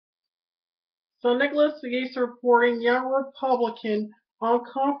So Nicholas Pegues reporting young Republican on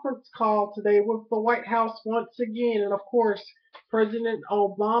conference call today with the White House once again. And of course, President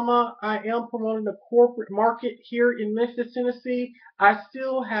Obama, I am promoting the corporate market here in Memphis, Tennessee. I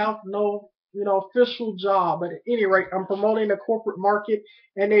still have no, official job, but at any rate, I'm promoting the corporate market,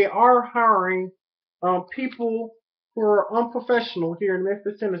 and they are hiring people who are unprofessional here in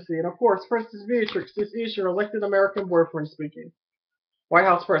Memphis, Tennessee. And of course, Princess Beatrix, this is your elected American boyfriend speaking. White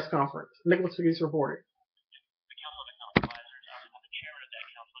House press conference. Nicholas Pegues reporting.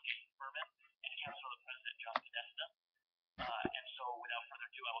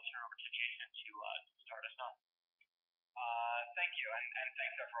 Thank you, and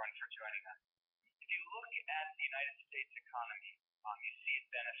thanks everyone for joining us. If you look at the United States economy, you see it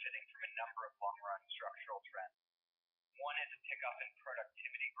benefiting from a number of long-run structural trends. One is a pickup in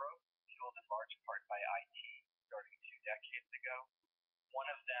productivity growth, fueled in large part by IT starting 2 decades ago.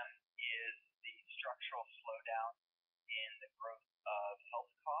 One of them is the structural slowdown in the growth of health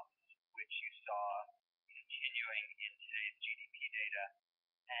costs, which you saw continuing in today's GDP data.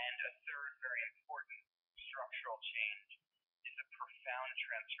 And a third very important structural change is a profound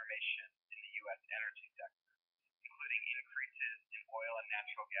transformation in the U.S. energy sector, including increases in oil and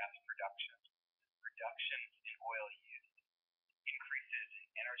natural gas production, reductions in oil use, increases in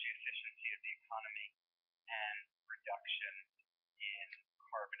energy efficiency of the economy, and reductions in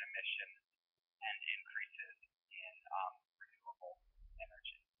carbon emissions and increases in renewable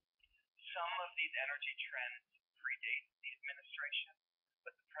energy. Some of these energy trends predate the administration,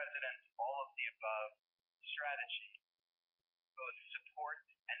 but the president's all of the above strategy both supports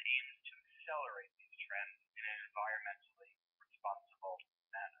and aims to accelerate these trends in an environmentally responsible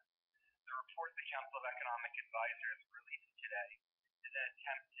manner. The report the Council of Economic Advisors released today is an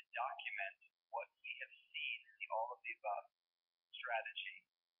attempt to document what we have seen in the all of the above strategy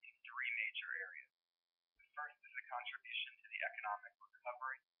in three major areas. The first is the contribution to the economic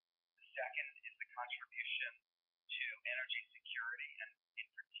recovery. The second is the contribution to energy security, and in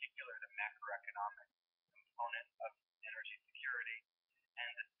particular the macroeconomic component of energy security. And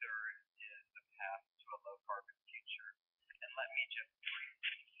the third is the path to a low carbon future. And let me just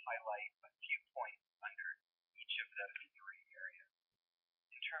briefly highlight a few points under each of those three areas.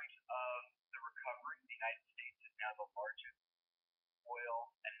 In terms of the recovery, the United States is now the largest oil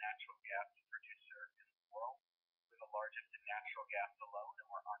and natural gas producer in the world. We're the largest in natural gas alone, and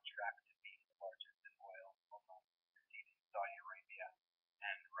we're on track to be the largest in oil alone, preceding Saudi Arabia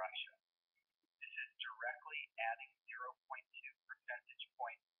and Russia. This is directly adding 0.2 percentage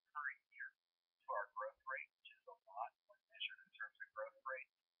points per year to our growth rate, which is a lot when measured in terms of growth rate,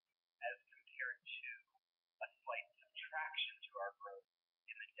 as compared to a slight subtraction to our growth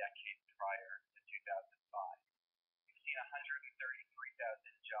in the decade prior to 2005. We've seen 133,000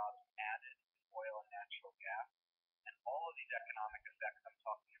 jobs added in oil and natural gas, and all of these economic effects I'm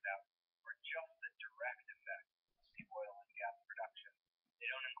talking about are just the direct effects of the oil and gas production. They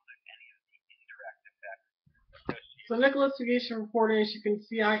don't include any of the indirect effects associated. So Nicholas Pegues reporting, as you can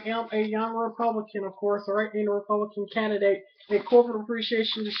see, I am a young Republican, of course, a right-wing Republican candidate. A corporate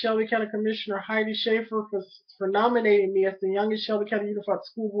appreciation to Shelby County Commissioner Heidi Schaefer for nominating me as the youngest Shelby County Unified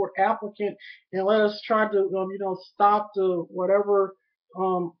School Board applicant, and let us try to stop the whatever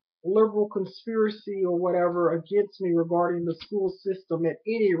liberal conspiracy or whatever against me regarding the school system. At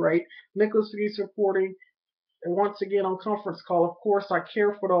any rate, Nicholas Pegues reporting. And once again on conference call, of course, I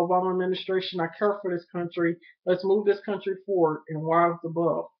care for the Obama administration. I care for this country. Let's move this country forward and rise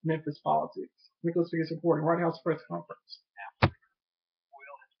above Memphis politics. Nicholas Pegues reporting, White House press conference.